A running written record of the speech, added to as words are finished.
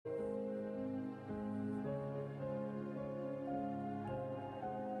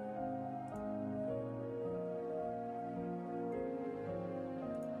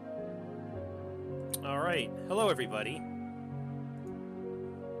Alright, hello everybody.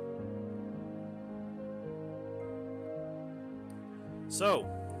 So,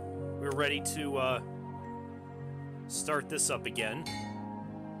 we're ready to start this up again.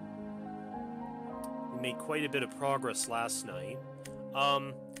 We made quite a bit of progress last night.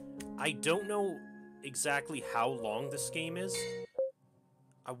 I don't know exactly how long this game is.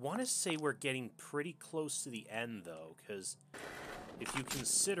 I want to say we're getting pretty close to the end, though, because if you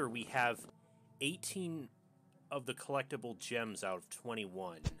consider we have 18 of the collectible gems out of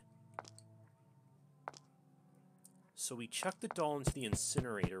 21. So we chucked the doll into the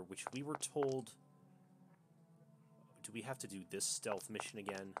incinerator, which we were told... Do we have to do this stealth mission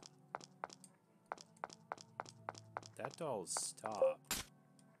again? That doll stopped.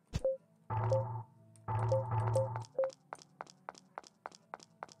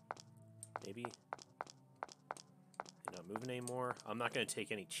 Maybe... You're not moving anymore? I'm not going to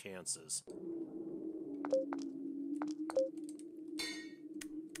take any chances.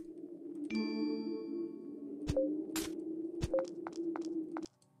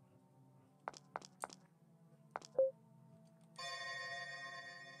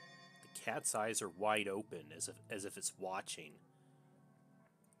 Cat's eyes are wide open, as if it's watching.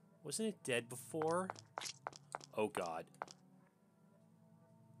 Wasn't it dead before? Oh god.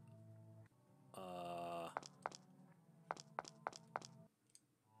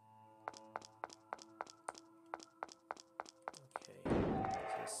 Okay.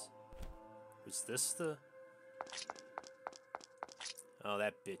 Was this the... Oh,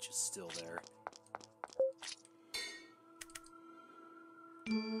 that bitch is still there.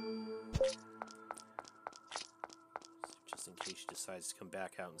 Just in case she decides to come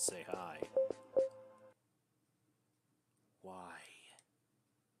back out and say hi. Why?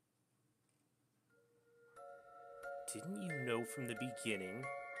 Didn't you know from the beginning,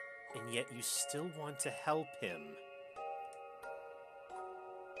 and yet you still want to help him?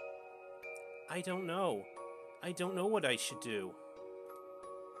 I don't know. I don't know what I should do.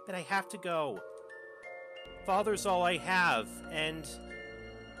 But I have to go. Father's all I have, and...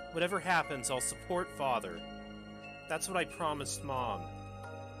 whatever happens, I'll support Father. That's what I promised Mom.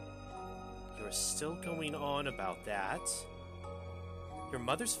 You're still going on about that? Your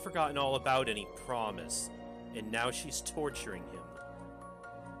mother's forgotten all about any promise, and now she's torturing him.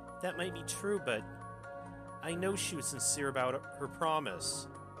 That might be true, but I know she was sincere about her promise.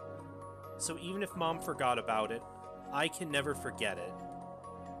 So even if Mom forgot about it, I can never forget it.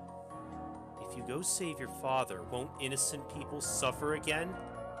 If you go save your father, won't innocent people suffer again?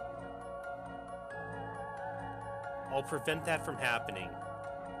 I'll prevent that from happening.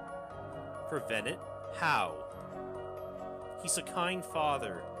 Prevent it? How? He's a kind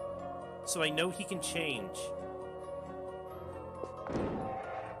father, so I know he can change.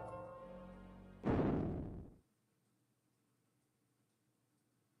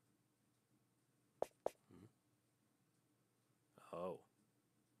 Oh.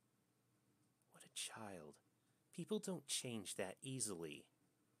 What a child. People don't change that easily.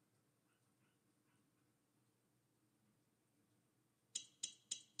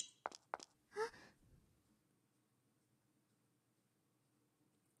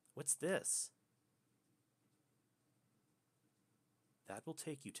 What's this? That will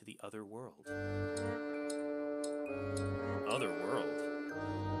take you to the other world. Other world?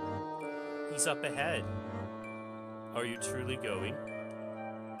 He's up ahead. Are you truly going?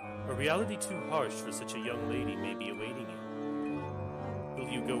 A reality too harsh for such a young lady may be awaiting you. Will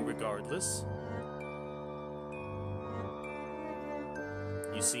you go regardless?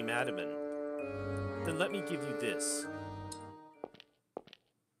 You seem adamant. Then let me give you this.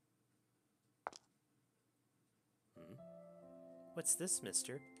 What's this,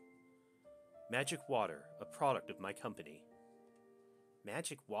 mister? Magic water, a product of my company.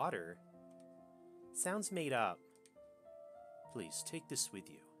 Magic water? Sounds made up. Please, take this with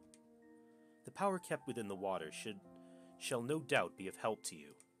you. The power kept within the water shall no doubt be of help to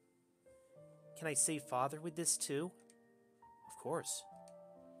you. Can I save Father with this too? Of course.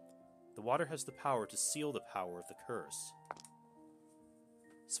 The water has the power to seal the power of the curse.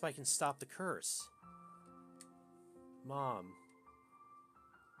 So I can stop the curse. Mom.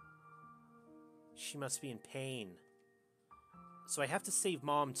 She must be in pain. So I have to save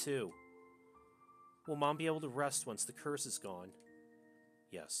Mom, too. Will Mom be able to rest once the curse is gone?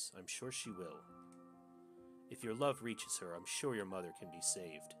 Yes, I'm sure she will. If your love reaches her, I'm sure your mother can be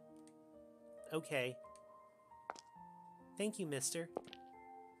saved. Okay. Thank you, mister.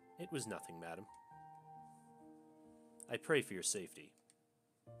 It was nothing, madam. I pray for your safety.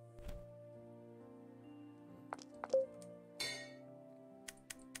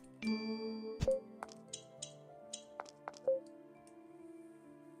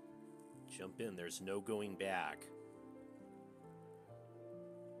 Jump in, there's no going back.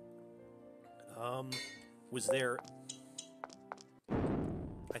 Was there... I'm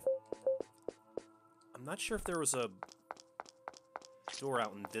not sure if there was a door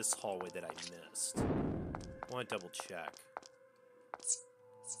out in this hallway that I missed. I want to double check.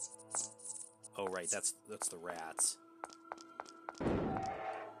 Oh, right, that's the rats.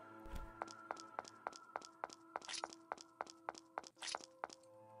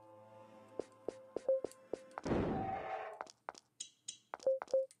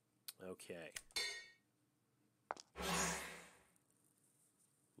 Okay.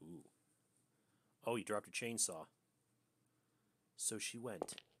 Ooh. Oh, you dropped a chainsaw. So she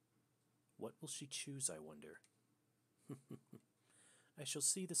went. What will she choose, I wonder? I shall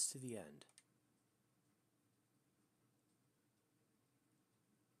see this to the end.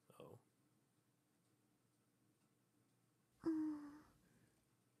 Oh.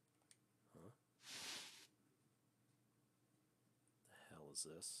 Huh? The hell is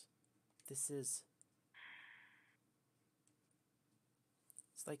this? This is...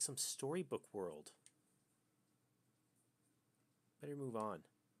 It's like some storybook world. Better move on.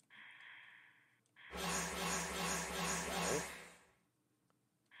 Well.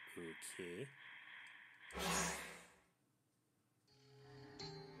 Okay.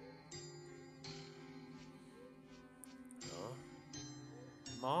 Huh?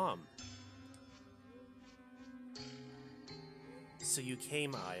 Mom. So you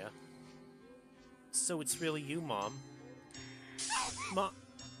came, Aya. So it's really you, Mom. Mom.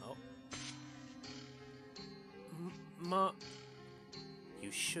 Oh. Mom.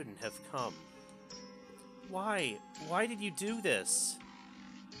 You shouldn't have come. Why? Why did you do this?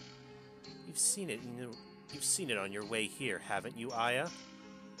 You've seen it. You've seen it on your way here, haven't you, Aya?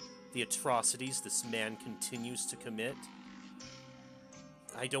 The atrocities this man continues to commit.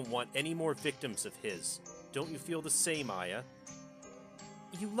 I don't want any more victims of his. Don't you feel the same, Aya?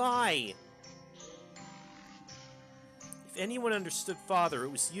 You lie! If anyone understood Father, it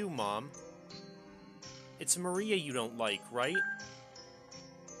was you, Mom. It's Maria you don't like, right?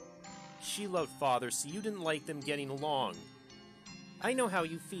 She loved Father, so you didn't like them getting along. I know how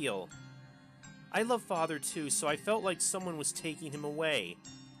you feel. I love Father too, so I felt like someone was taking him away.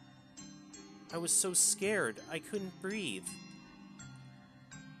 I was so scared, I couldn't breathe.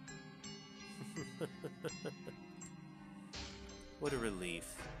 What a relief.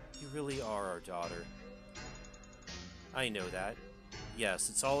 You really are our daughter. I know that. Yes,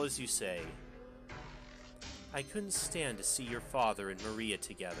 it's all as you say. I couldn't stand to see your father and Maria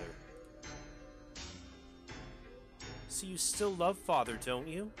together. So you still love Father, don't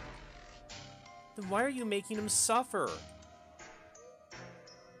you? Then why are you making him suffer?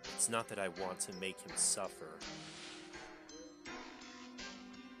 It's not that I want to make him suffer.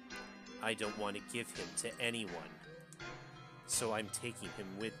 I don't want to give him to anyone. So I'm taking him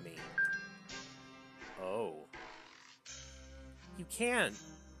with me. Oh. You can't.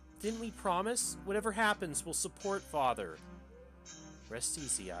 Didn't we promise? Whatever happens, we'll support Father. Rest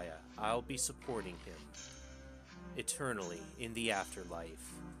easy, Aya. I'll be supporting him. Eternally, in the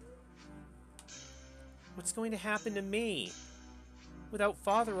afterlife. What's going to happen to me? Without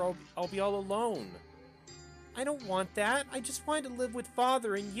Father, I'll be all alone. I don't want that. I just want to live with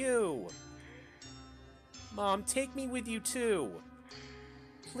Father and you. Mom, take me with you too.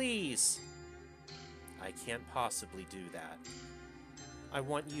 Please. I can't possibly do that. I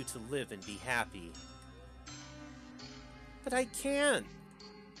want you to live and be happy. But I can't.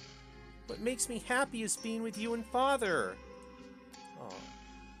 What makes me happy is being with you and Father. Oh.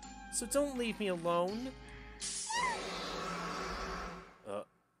 So don't leave me alone.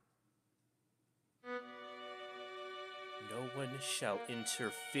 No one shall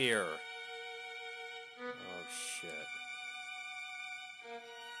interfere. Oh, shit.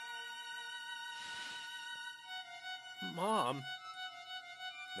 Mom!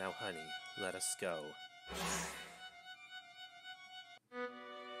 Now, honey, let us go.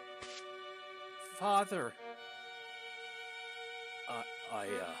 Father!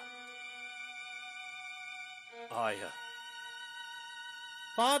 Aya.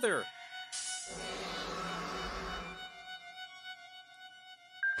 Father!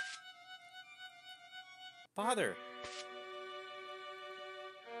 Father!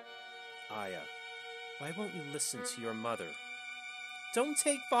 Aya, why won't you listen to your mother? Don't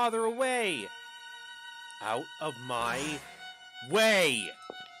take Father away! Out of my way!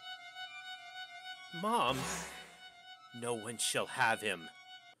 Mom! No one shall have him.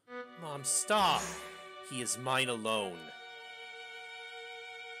 Mom, stop! He is mine alone.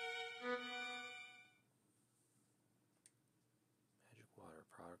 Magic water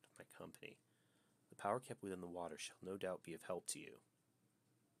product my company. The power kept within the water shall no doubt be of help to you.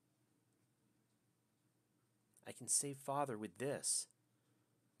 I can save Father with this.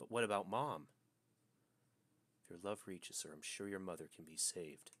 But what about Mom? If your love reaches her, I'm sure your mother can be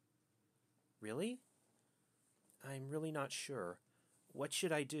saved. Really? I'm really not sure. What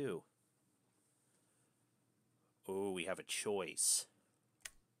should I do? Oh, we have a choice.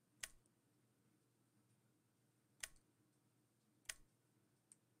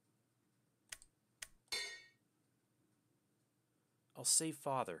 I'll save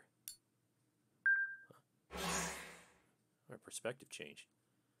Father. Our perspective changed.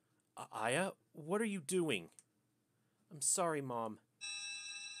 Aya, what are you doing? I'm sorry, Mom.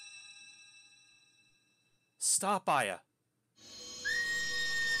 Stop, Aya.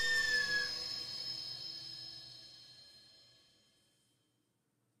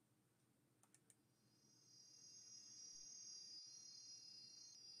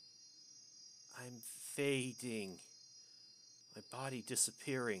 I'm fading. My body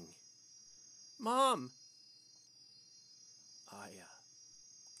disappearing. Mom! Aya.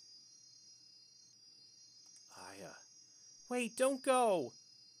 Aya. Wait, don't go!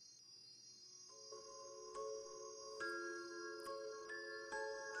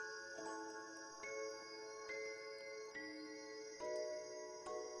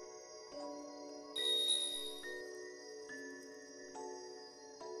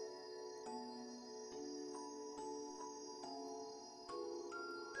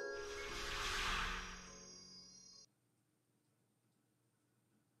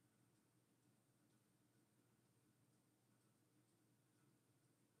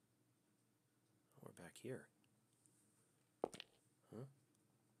 We're back here. Huh?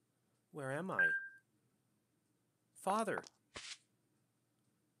 Where am I? Father!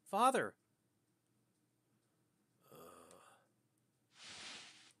 Father!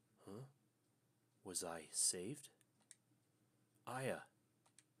 Huh? Was I saved? Aya.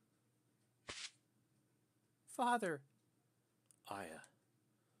 Father! Aya.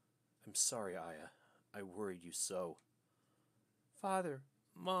 I'm sorry, Aya. I worried you so. Father,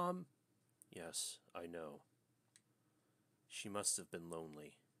 Mom. Yes, I know. She must have been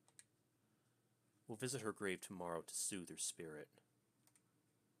lonely. We'll visit her grave tomorrow to soothe her spirit.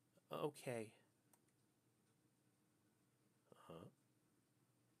 Okay. Uh-huh.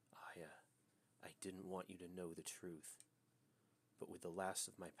 Aya, I didn't want you to know the truth. But with the last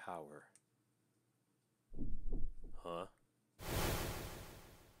of my power... Huh?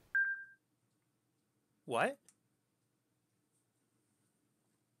 What?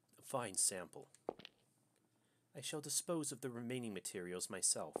 A fine sample. I shall dispose of the remaining materials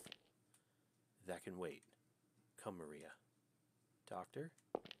myself. That can wait. Come, Maria. Doctor?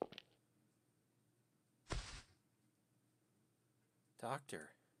 Doctor.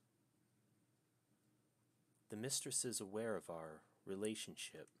 The mistress is aware of our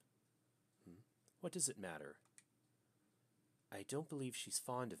relationship. What does it matter? I don't believe she's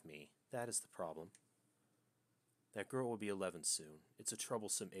fond of me. That is the problem. That girl will be 11 soon. It's a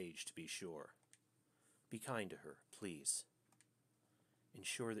troublesome age, to be sure. Be kind to her, please.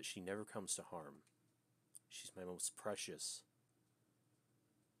 Ensure that she never comes to harm. She's my most precious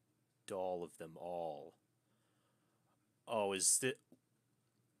doll of them all. Oh, is that...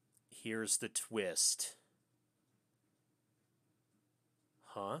 Here's the twist.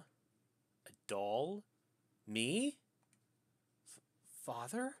 Huh? A doll? Me?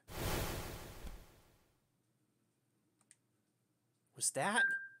 Father? Was that?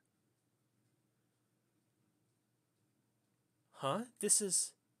 Huh? This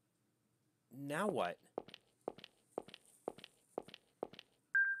is... Now what?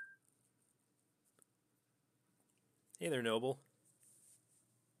 Hey there, Noble.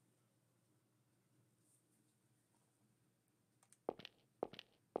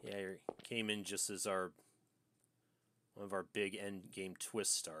 Yeah, he came in just as one of our big end game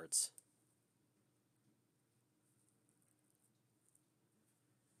twists starts.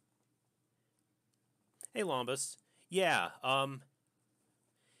 Hey, Lombus. Yeah,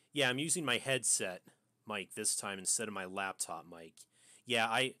 yeah, I'm using my headset mic this time instead of my laptop mic. Yeah,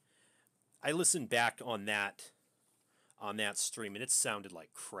 I listened back on that stream and it sounded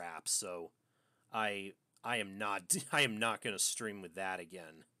like crap, so I am not going to stream with that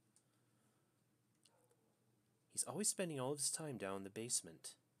again. He's always spending all of his time down in the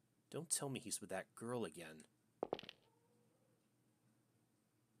basement. Don't tell me he's with that girl again.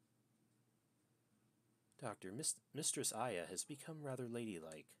 Doctor, Mistress Aya has become rather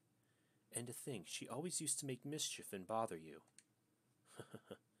ladylike. And to think, she always used to make mischief and bother you.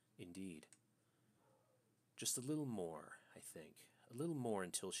 Indeed. Just a little more, I think. A little more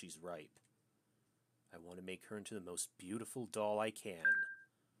until she's ripe. I want to make her into the most beautiful doll I can.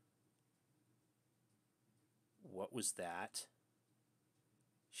 What was that?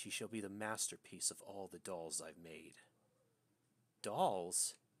 She shall be the masterpiece of all the dolls I've made.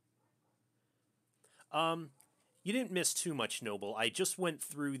 Dolls? You didn't miss too much, Noble. I just went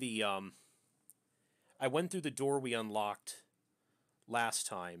through the, I went through the door we unlocked last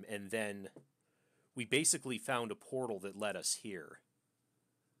time, and then we basically found a portal that led us here.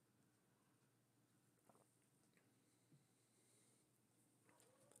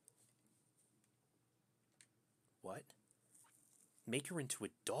 What? Make her into a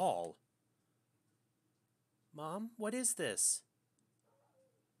doll? Mom, what is this?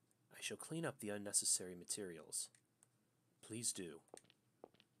 I shall clean up the unnecessary materials. Please do.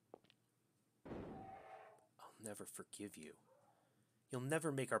 I'll never forgive you. You'll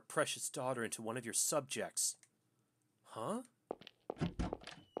never make our precious daughter into one of your subjects. Huh?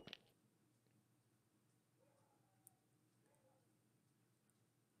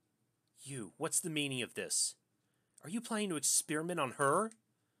 You, what's the meaning of this? Are you planning to experiment on her?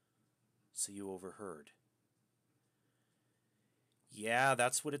 So you overheard. Yeah,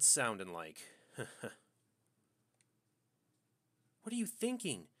 that's what it's sounding like. What are you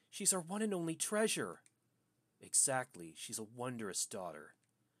thinking? She's our one and only treasure. Exactly, she's a wondrous daughter.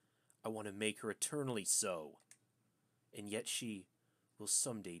 I want to make her eternally so. And yet she will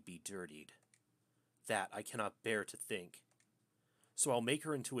someday be dirtied. That I cannot bear to think. So I'll make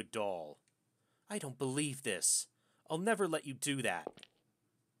her into a doll. I don't believe this. I'll never let you do that.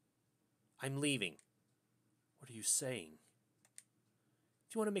 I'm leaving. What are you saying?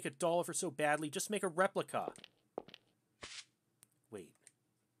 If you want to make a doll of her so badly, just make a replica. Wait.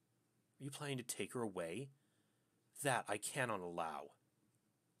 Are you planning to take her away? That I cannot allow.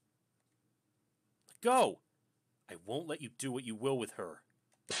 Go! I won't let you do what you will with her.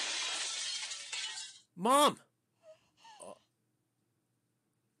 Mom!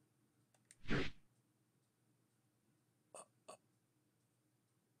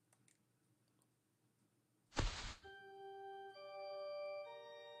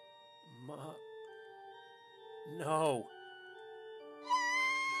 No.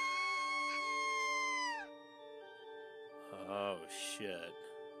 Oh, shit.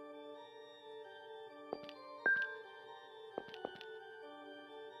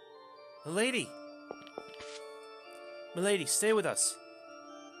 Milady! Milady, stay with us.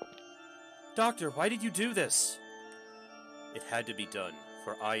 Doctor, why did you do this? It had to be done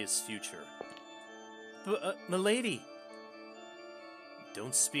for Aya's future. But, Milady!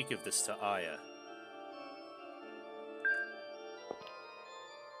 Don't speak of this to Aya.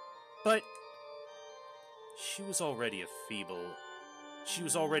 But she was already feeble.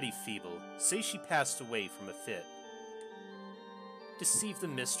 Say she passed away from a fit. Deceive the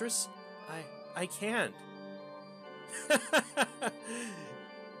mistress? I can't.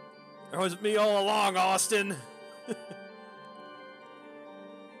 It was me all along, Austin.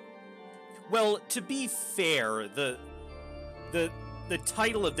 Well, to be fair, the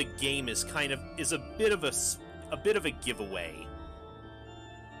title of the game is a bit of a giveaway.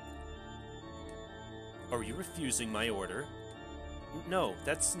 Are you refusing my order? No,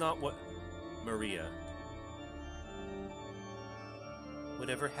 that's not what... Maria.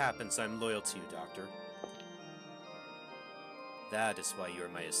 Whatever happens, I'm loyal to you, Doctor. That is why you're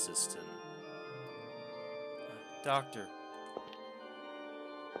my assistant. Doctor.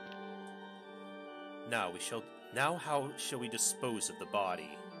 Now how shall we dispose of the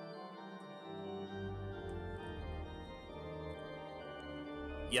body?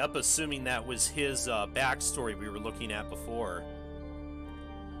 Yep, assuming that was his backstory we were looking at before.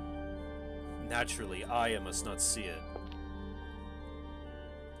 Naturally, Aya must not see it.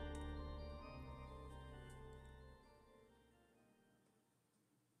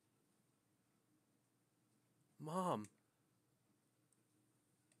 Mom.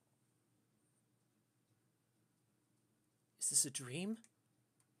 Is this a dream?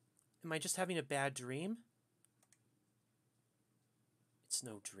 Am I just having a bad dream? It's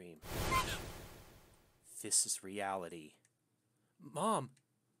no dream. This is reality. Mom!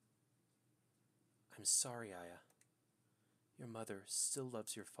 I'm sorry, Aya. Your mother still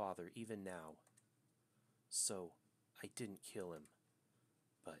loves your father even now. So, I didn't kill him.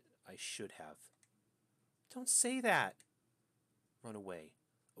 But I should have. Don't say that! Run away.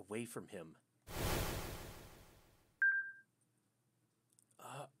 Away from him.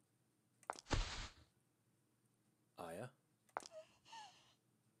 Aya?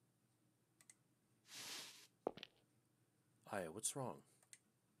 Aya, what's wrong?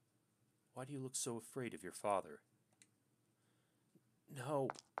 Why do you look so afraid of your father? No.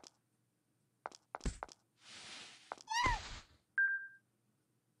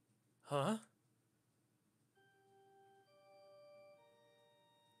 Huh?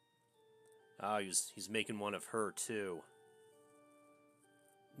 Ah, he's making one of her, too.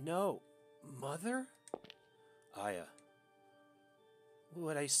 No. Mother? Aya.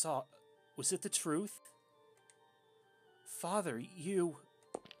 What I saw... Was it the truth? Father, you...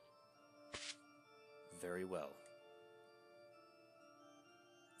 Very well.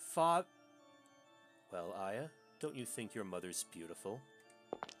 Well, Aya, don't you think your mother's beautiful?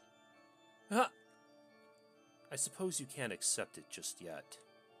 Huh? I suppose you can't accept it just yet.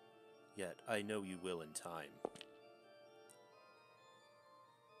 Yet, I know you will in time.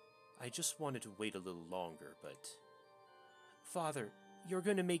 I just wanted to wait a little longer, but... Father, you're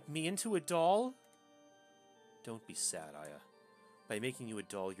going to make me into a doll? Don't be sad, Aya. By making you a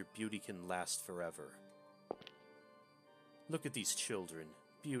doll, your beauty can last forever. Look at these children.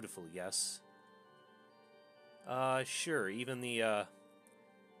 Beautiful, yes? Sure, even the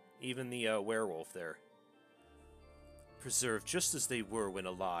werewolf there. Preserved just as they were when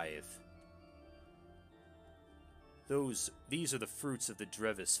alive. These are the fruits of the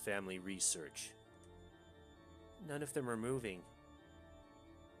Drevis family research. None of them are moving.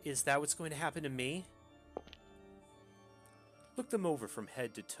 Is that what's going to happen to me? Look them over from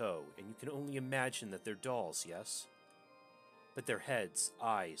head to toe, and you can only imagine that they're dolls, yes? But their heads,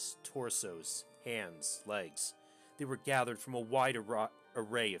 eyes, torsos, hands, legs, they were gathered from a wide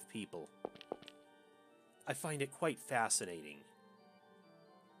array of people. I find it quite fascinating.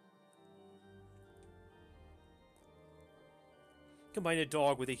 Combine a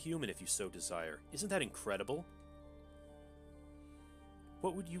dog with a human if you so desire. Isn't that incredible?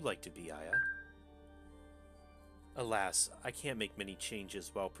 What would you like to be, Aya? Alas, I can't make many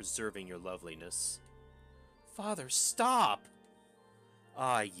changes while preserving your loveliness. Father, stop!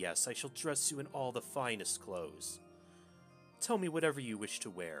 Ah, yes, I shall dress you in all the finest clothes. Tell me whatever you wish to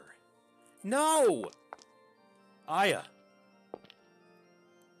wear. No! Aya!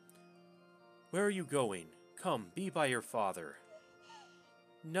 Where are you going? Come, be by your father.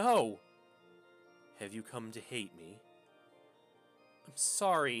 No! Have you come to hate me? I'm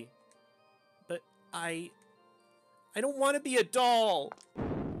sorry, but I don't want to be a doll!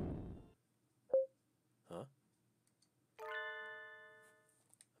 Huh?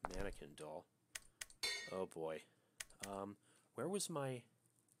 A mannequin doll. Oh boy. Where was my... I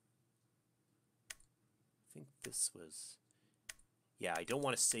think this was... Yeah, I don't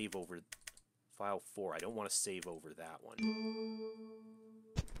want to save over... File 4. I don't want to save over that one.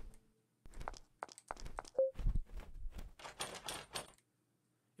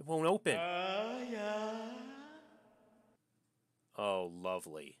 It won't open. Oh,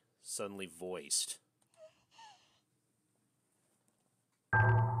 lovely. Suddenly voiced.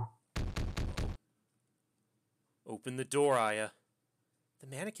 Open the door, Aya. The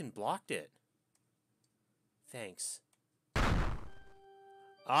mannequin blocked it. Thanks.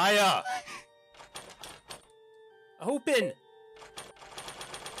 Aya! Open!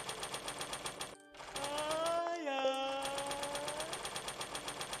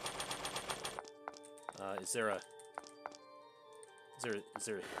 Is there a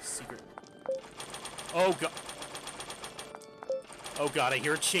secret? Oh god! Oh god! I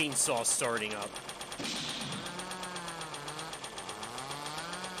hear a chainsaw starting up.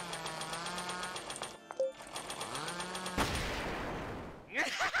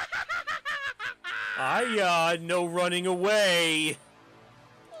 No running away.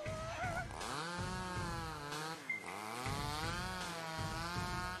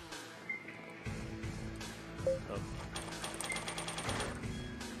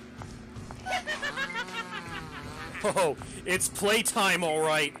 Oh, it's playtime, all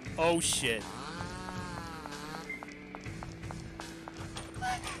right. Oh, shit.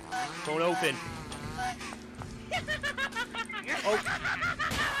 Won't open. Oh.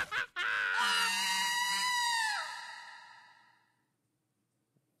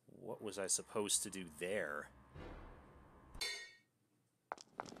 What was I supposed to do there?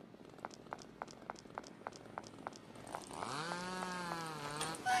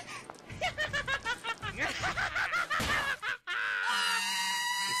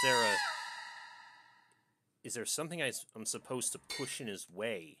 Is there something I'm supposed to push in his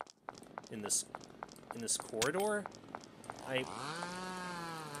way in this corridor? I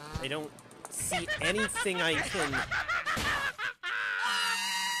don't see anything I can.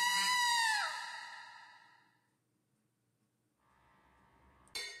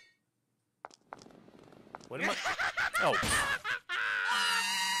 What am I? Oh.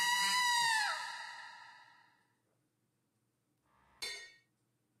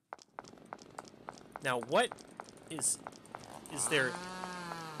 Now, what is there...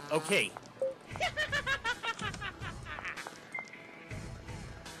 Okay.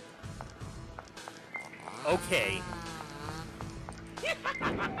 Okay.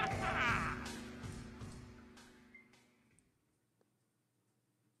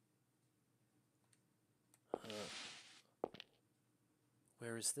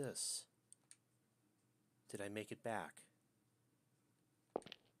 Where is this? Did I make it back?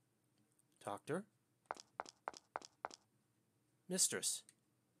 Doctor? Mistress?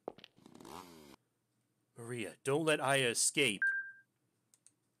 Maria, don't let Aya escape.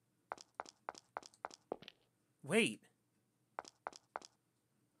 Wait!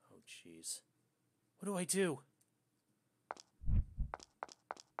 Oh, jeez. What do I do?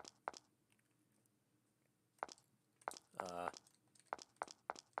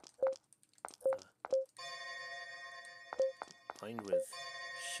 Lined with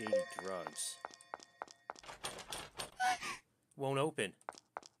shady drugs. Won't open.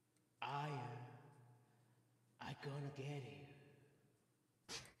 I gonna get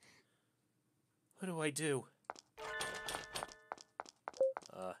you. What do I do?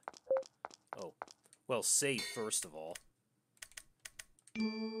 Oh. Well, save first of all.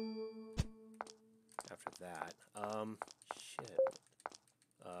 After that, shit.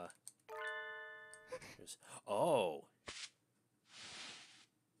 Oh!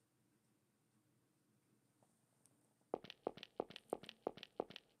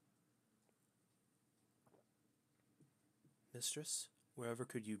 Mistress, wherever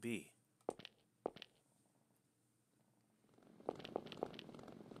could you be?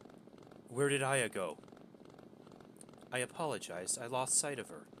 Where did Aya go? I apologize, I lost sight of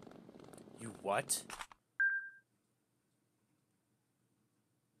her. You what?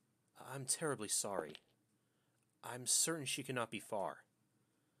 I'm terribly sorry. I'm certain she cannot be far.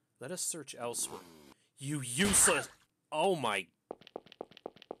 Let us search elsewhere. You useless... Oh my...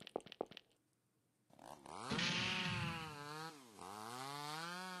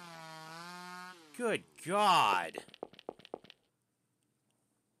 Good God!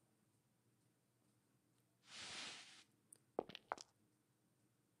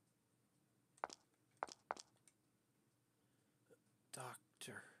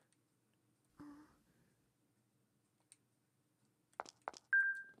 Doctor...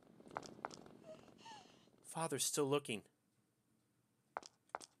 Father's still looking.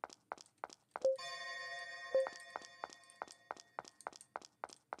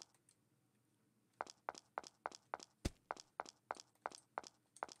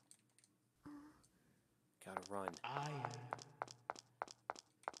 Gotta run. I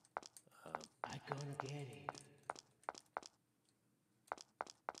gonna get you.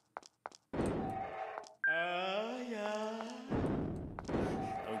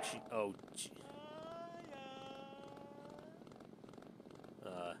 Oh, gee. Oh, gee.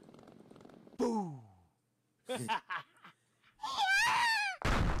 Boo!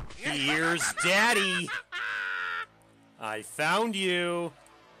 Here's Daddy! I found you!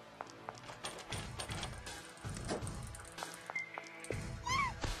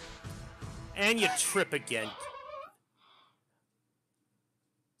 And you trip again. Of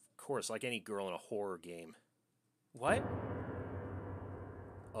course, like any girl in a horror game. What?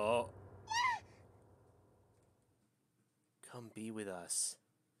 Oh. Come be with us.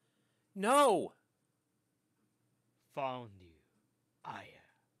 No! Found you, Aya.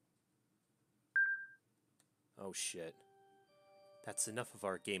 Oh shit. That's enough of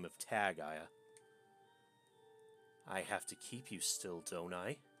our game of tag, Aya. I have to keep you still, don't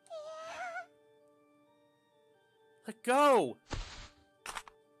I? Let go!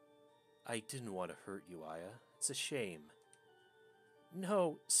 I didn't want to hurt you, Aya. It's a shame.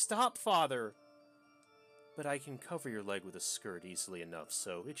 No, stop, Father! But I can cover your leg with a skirt easily enough,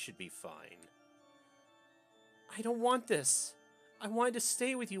 so it should be fine. I don't want this. I wanted to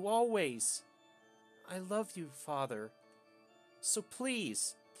stay with you always. I love you, Father. So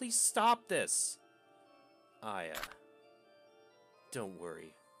please, please stop this. Aya. Don't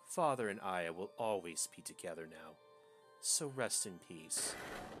worry. Father and Aya will always be together now. So rest in peace.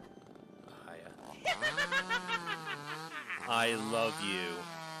 Aya. I love you.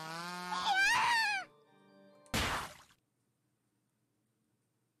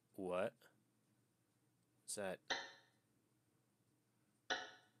 What? Is that...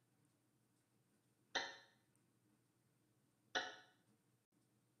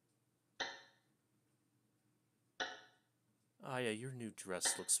 Aya, your new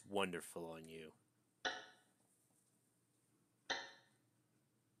dress looks wonderful on you.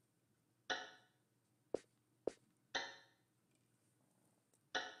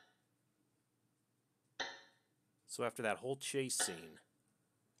 So after that whole chase scene,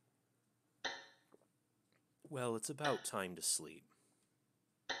 well, it's about time to sleep.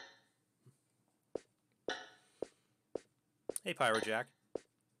 Hey, Pyrojack.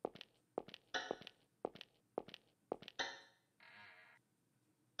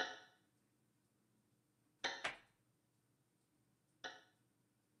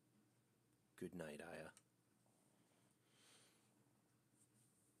 Good night, Aya.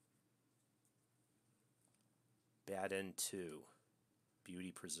 Bad End 2.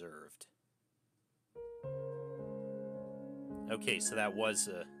 Beauty Preserved. Okay, so that was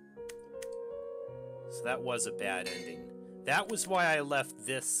a bad ending. That was why I left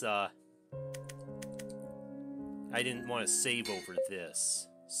this, I didn't want to save over this,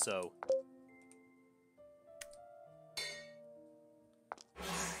 so...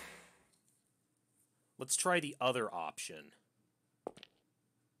 Let's try the other option.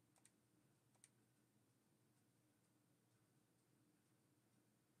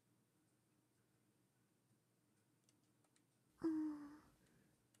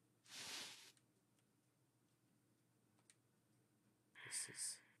 This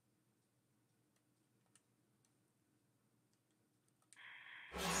is...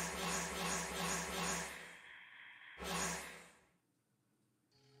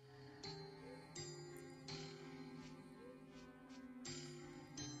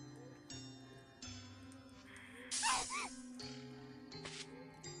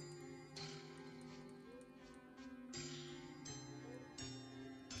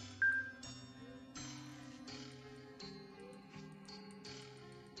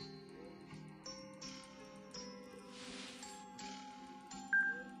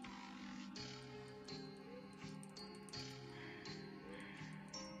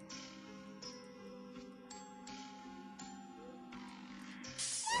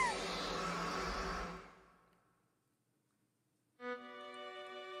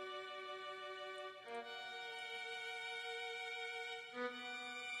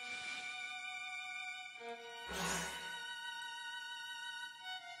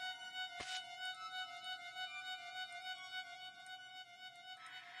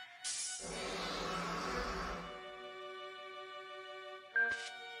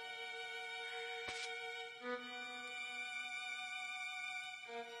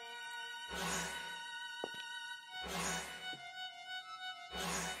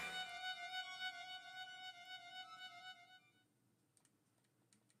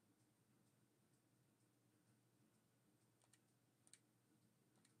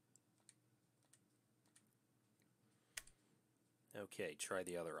 Okay, try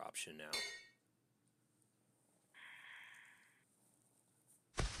the other option now.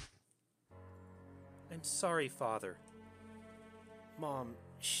 I'm sorry, Father. Mom,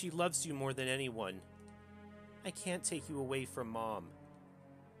 she loves you more than anyone. I can't take you away from Mom.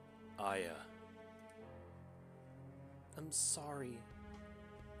 Aya. I'm sorry.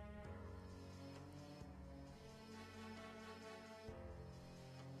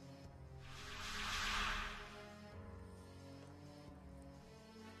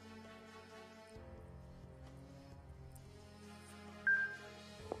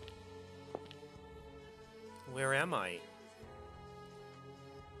 Where am I?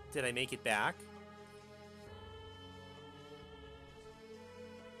 Did I make it back?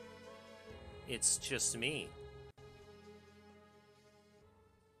 It's just me.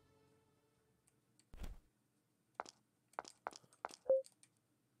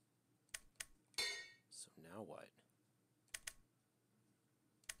 So now what?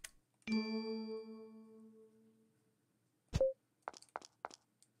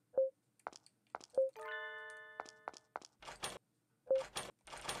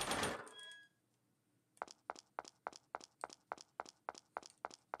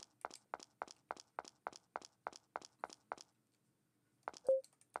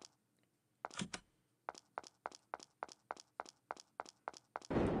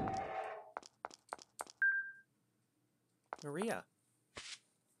 Maria.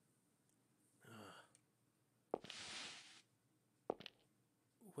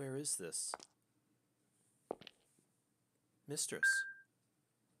 Where is this? Mistress.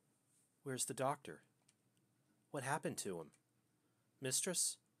 Where's the doctor? What happened to him?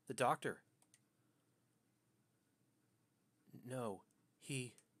 Mistress? The doctor? No,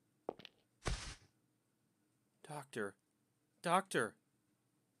 he... Doctor. Doctor!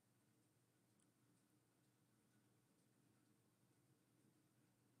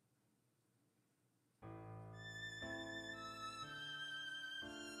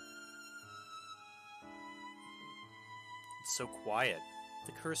 It's so quiet.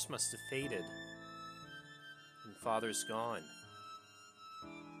 The curse must have faded. And Father's gone.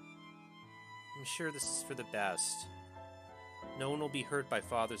 I'm sure this is for the best. No one will be hurt by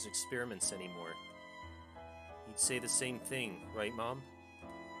Father's experiments anymore. You'd say the same thing, right, Mom?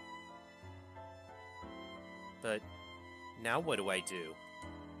 But now what do I do?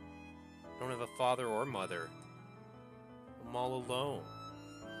 I don't have a father or mother. I'm all alone.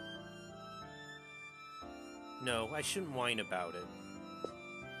 No, I shouldn't whine about it.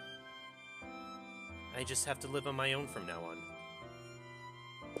 I just have to live on my own from now on.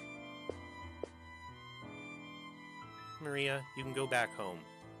 Maria, you can go back home.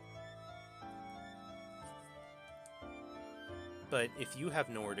 But if you have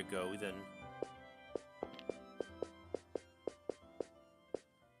nowhere to go, then...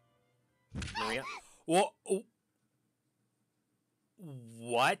 Maria? Whoa!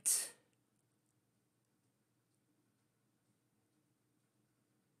 What?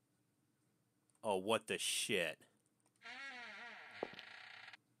 Oh, what the shit?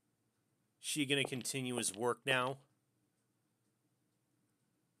 She gonna continue his work now?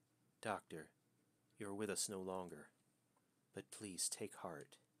 Doctor, you are with us no longer. But please take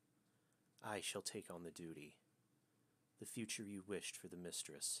heart. I shall take on the duty. The future you wished for the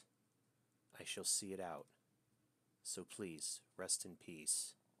mistress. I shall see it out. So please, rest in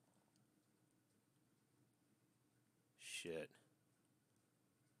peace. Shit.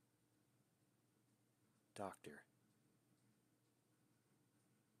 Doctor.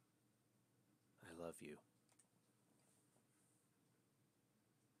 I love you.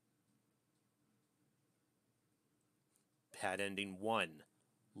 Bad ending 1.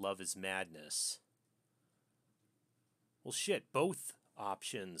 Love is madness. Well, shit, both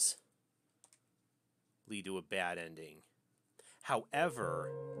options lead to a bad ending. However,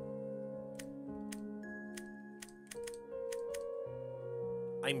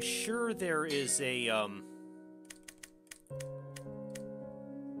 I'm sure there is a,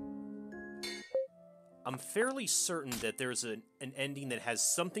 I'm fairly certain that there's an ending that has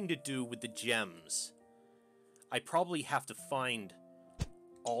something to do with the gems. I probably have to find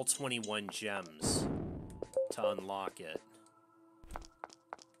all 21 gems to unlock it.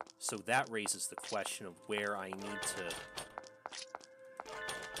 So that raises the question of where I need to...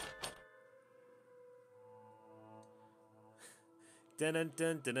 Dun dun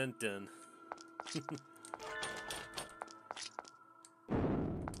dun dun dun dun.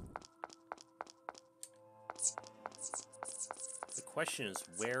 The question is,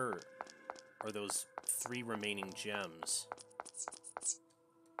 where are those 3 remaining gems?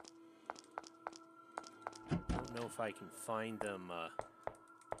 I don't know if I can find them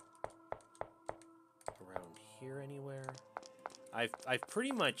around here anywhere. I've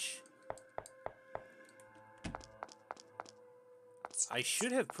pretty much... I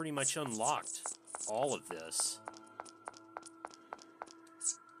should have pretty much unlocked all of this.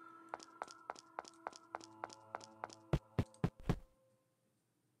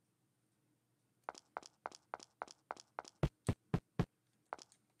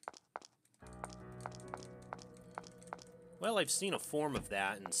 Well, I've seen a form of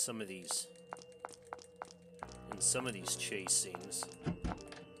that in some of these chase scenes.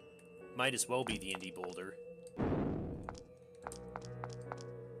 Might as well be the indie boulder.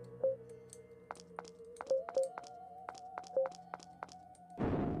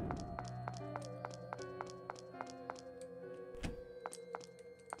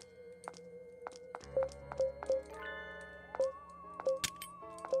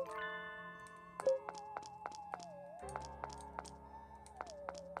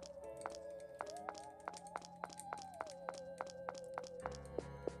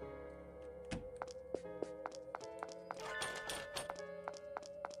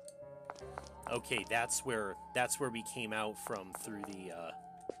 Okay, that's where we came out from through the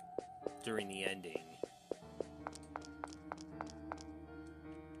during the ending.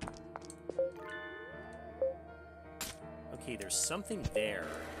 Okay, there's something there,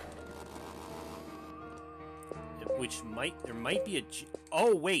 which there might be a.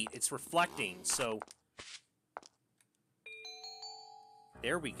 Oh wait, it's reflecting. So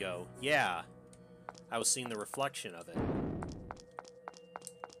there we go. Yeah, I was seeing the reflection of it.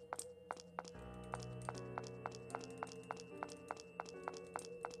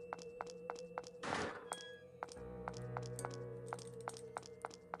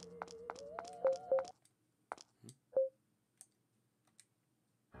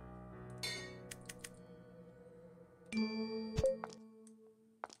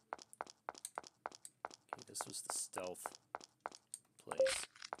 This was the stealth place.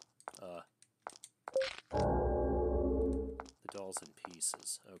 The doll's in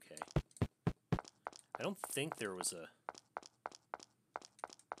pieces. Okay. I don't think there was a...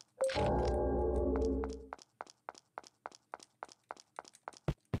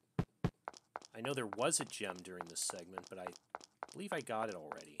 I know there was a gem during this segment, but I believe I got it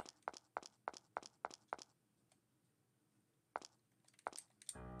already.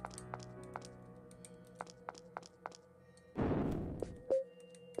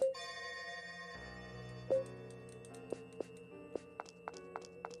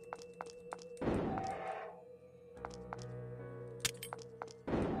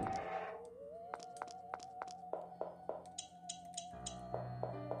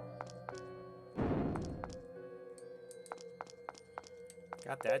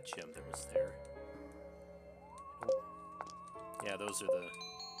 Got that gem that was there. Yeah, those are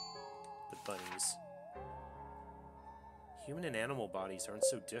the bunnies. Human and animal bodies aren't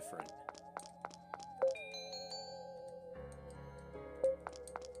so different.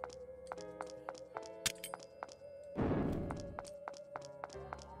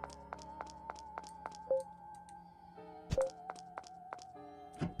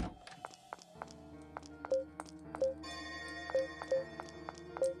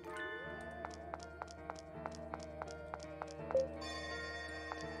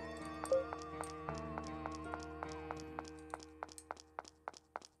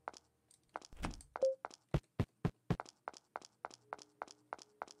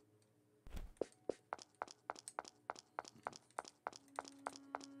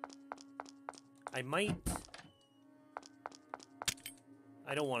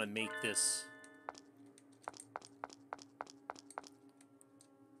 I don't want to make this...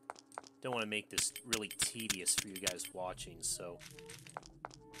 Don't want to make this really tedious for you guys watching, so...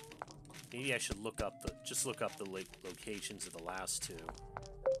 Maybe I should just look up the locations of the last two.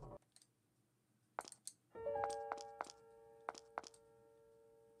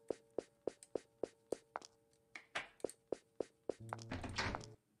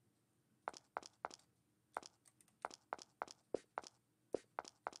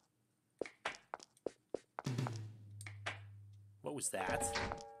 What was that?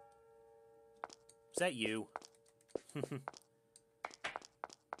 Was that you?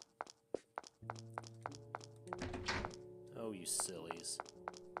 Oh, you sillies.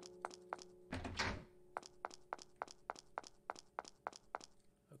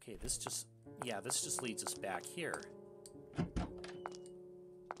 Okay, this just leads us back here.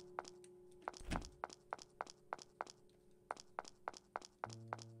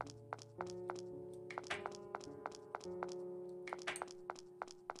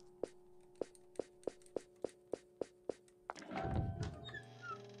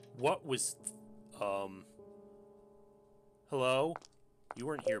 What was... Hello? You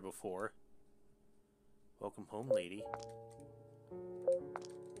weren't here before. Welcome home, lady.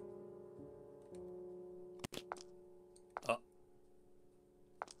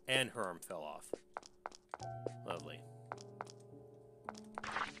 And her arm fell off. Lovely.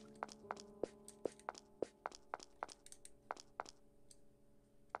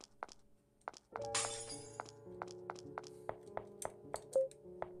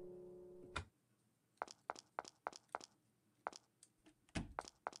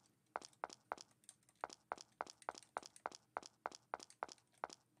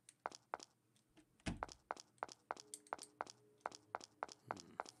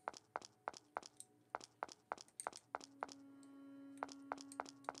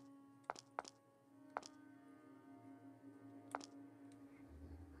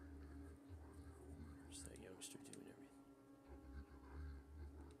 Doing everything.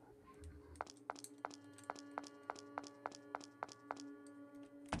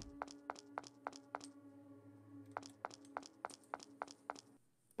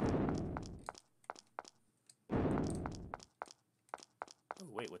 Oh,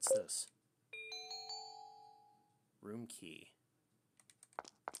 wait, what's this? Room key.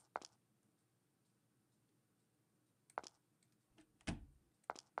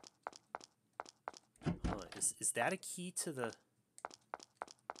 Is that a key to the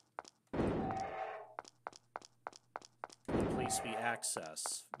place we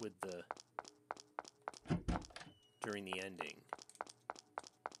access with the during the ending?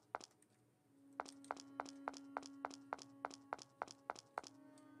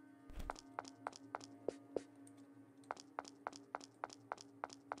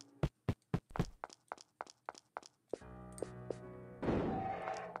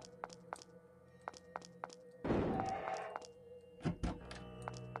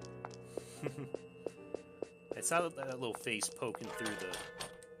 I saw that little face poking through the...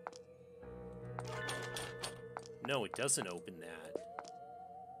 No, it doesn't open that.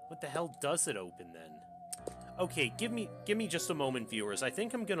 What the hell does it open then? Okay, give me just a moment, viewers. I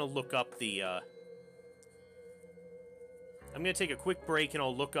think I'm gonna look up the, I'm gonna take a quick break and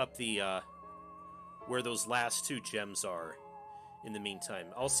I'll look up the, where those last 2 gems are in the meantime.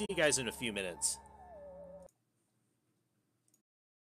 I'll see you guys in a few minutes.